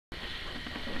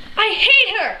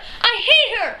her! I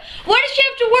hate her! Why does she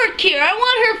have to work here? I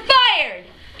want her fired!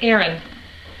 Aaron,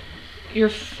 your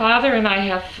father and I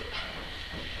have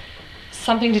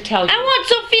something to tell you. I want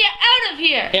Sophia out of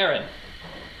here! Aaron,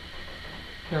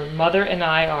 your mother and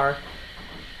I are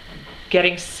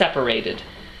getting separated.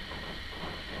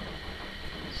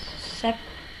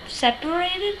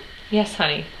 Separated? Yes,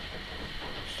 honey.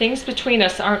 Things between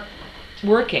us aren't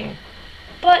working.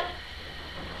 But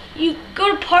you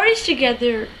go to parties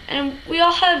together and we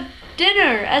all have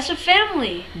dinner as a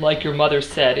family. Like your mother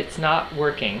said, it's not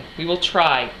working. We will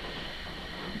try.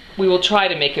 We will try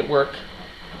to make it work.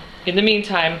 In the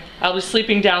meantime, I'll be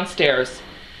sleeping downstairs,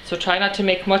 so try not to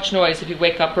make much noise if you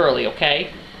wake up early,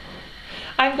 okay?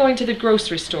 I'm going to the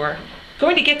grocery store.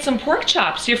 Going to get some pork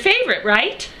chops, your favorite,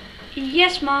 right?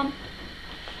 Yes, Mom.